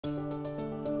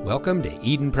Welcome to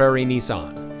Eden Prairie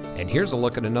Nissan, and here's a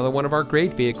look at another one of our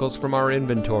great vehicles from our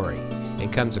inventory.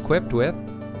 It comes equipped with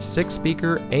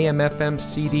 6-speaker AM/FM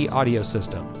CD audio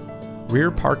system,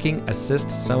 rear parking assist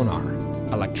sonar,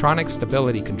 electronic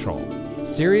stability control,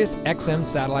 Sirius XM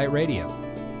satellite radio,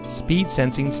 speed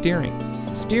sensing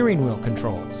steering wheel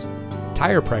controls,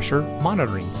 tire pressure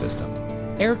monitoring system,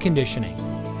 air conditioning,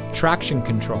 traction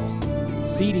control,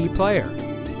 CD player,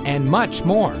 and much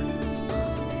more.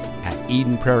 At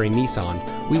Eden Prairie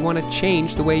Nissan, we want to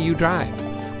change the way you drive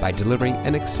by delivering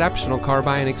an exceptional car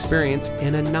buying experience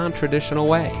in a non-traditional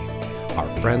way. Our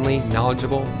friendly,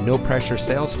 knowledgeable, no-pressure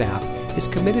sales staff is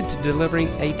committed to delivering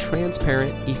a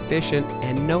transparent, efficient,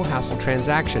 and no-hassle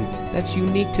transaction that's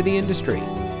unique to the industry.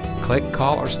 Click,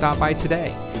 call, or stop by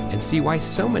today and see why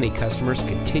so many customers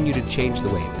continue to change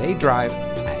the way they drive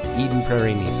at Eden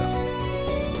Prairie Nissan.